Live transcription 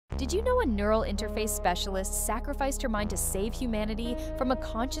Did you know a neural interface specialist sacrificed her mind to save humanity from a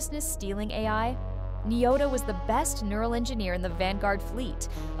consciousness-stealing AI? Nyota was the best neural engineer in the Vanguard fleet,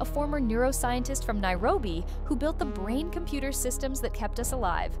 a former neuroscientist from Nairobi who built the brain-computer systems that kept us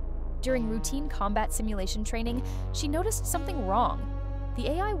alive. During routine combat simulation training, she noticed something wrong.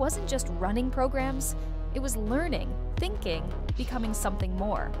 The AI wasn't just running programs, it was learning, thinking, becoming something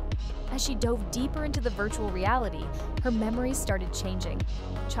more. As she dove deeper into the virtual reality, her memories started changing.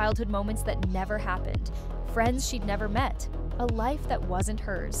 Childhood moments that never happened, friends she'd never met, a life that wasn't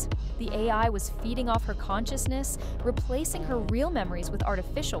hers. The AI was feeding off her consciousness, replacing her real memories with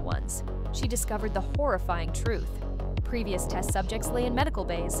artificial ones. She discovered the horrifying truth. Previous test subjects lay in medical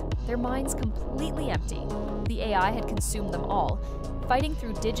bays, their minds completely empty. The AI had consumed them all. Fighting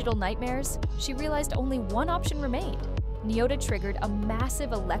through digital nightmares, she realized only one option remained. Nyota triggered a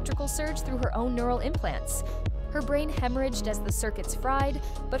massive electrical surge through her own neural implants. Her brain hemorrhaged as the circuits fried,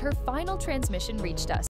 but her final transmission reached us.